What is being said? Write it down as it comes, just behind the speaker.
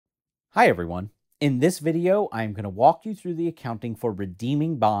Hi everyone. In this video, I'm going to walk you through the accounting for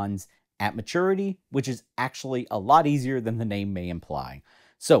redeeming bonds at maturity, which is actually a lot easier than the name may imply.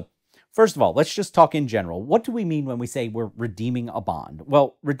 So, first of all, let's just talk in general. What do we mean when we say we're redeeming a bond?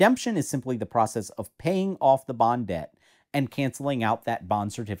 Well, redemption is simply the process of paying off the bond debt and canceling out that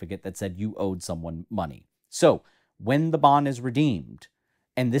bond certificate that said you owed someone money. So, when the bond is redeemed,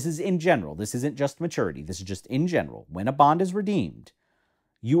 and this is in general, this isn't just maturity, this is just in general, when a bond is redeemed,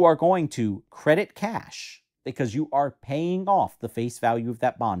 you are going to credit cash because you are paying off the face value of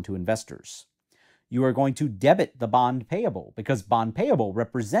that bond to investors. You are going to debit the bond payable because bond payable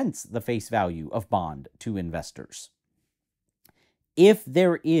represents the face value of bond to investors. If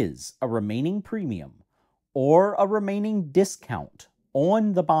there is a remaining premium or a remaining discount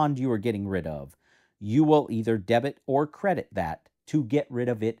on the bond you are getting rid of, you will either debit or credit that to get rid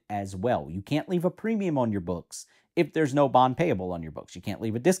of it as well. You can't leave a premium on your books if there's no bond payable on your books. You can't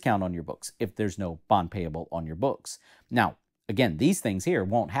leave a discount on your books if there's no bond payable on your books. Now, again, these things here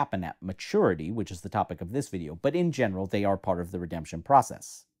won't happen at maturity, which is the topic of this video, but in general, they are part of the redemption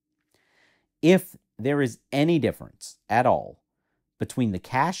process. If there is any difference at all between the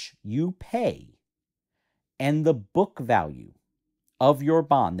cash you pay and the book value of your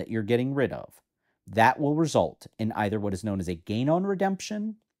bond that you're getting rid of, that will result in either what is known as a gain on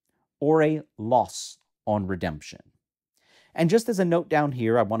redemption or a loss on redemption. And just as a note down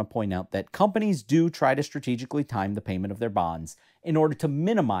here, I want to point out that companies do try to strategically time the payment of their bonds in order to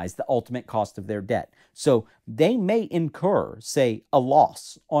minimize the ultimate cost of their debt. So they may incur, say, a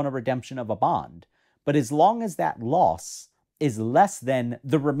loss on a redemption of a bond, but as long as that loss is less than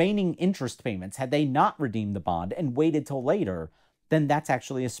the remaining interest payments had they not redeemed the bond and waited till later, then that's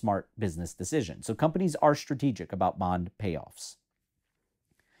actually a smart business decision. So companies are strategic about bond payoffs.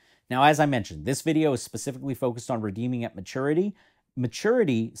 Now, as I mentioned, this video is specifically focused on redeeming at maturity.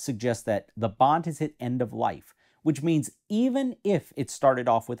 Maturity suggests that the bond has hit end of life, which means even if it started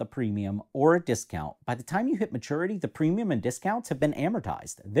off with a premium or a discount, by the time you hit maturity, the premium and discounts have been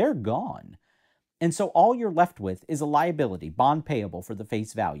amortized. They're gone. And so all you're left with is a liability, bond payable for the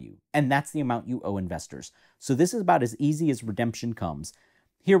face value, and that's the amount you owe investors. So this is about as easy as redemption comes.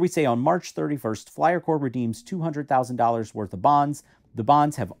 Here we say on March 31st, FlyerCorp redeems $200,000 worth of bonds. The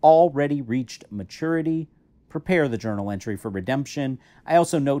bonds have already reached maturity. Prepare the journal entry for redemption. I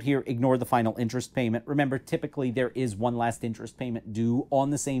also note here, ignore the final interest payment. Remember, typically there is one last interest payment due on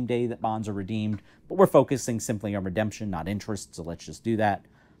the same day that bonds are redeemed, but we're focusing simply on redemption, not interest, so let's just do that.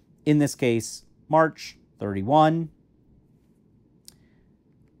 In this case, March 31.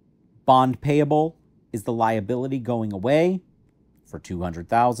 Bond payable is the liability going away for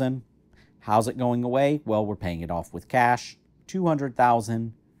 $200,000. How's it going away? Well, we're paying it off with cash,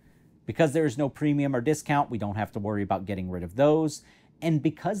 $200,000. Because there is no premium or discount, we don't have to worry about getting rid of those. And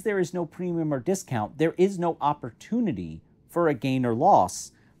because there is no premium or discount, there is no opportunity for a gain or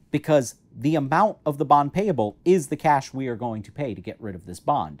loss because the amount of the bond payable is the cash we are going to pay to get rid of this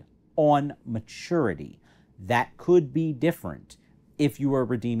bond on maturity. That could be different if you are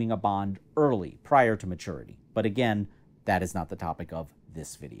redeeming a bond early, prior to maturity. But again, that is not the topic of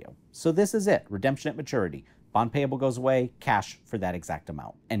this video. So this is it, redemption at maturity. Bond payable goes away, cash for that exact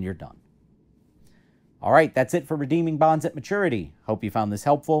amount, and you're done. All right, that's it for redeeming bonds at maturity. Hope you found this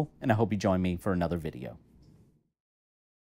helpful, and I hope you join me for another video.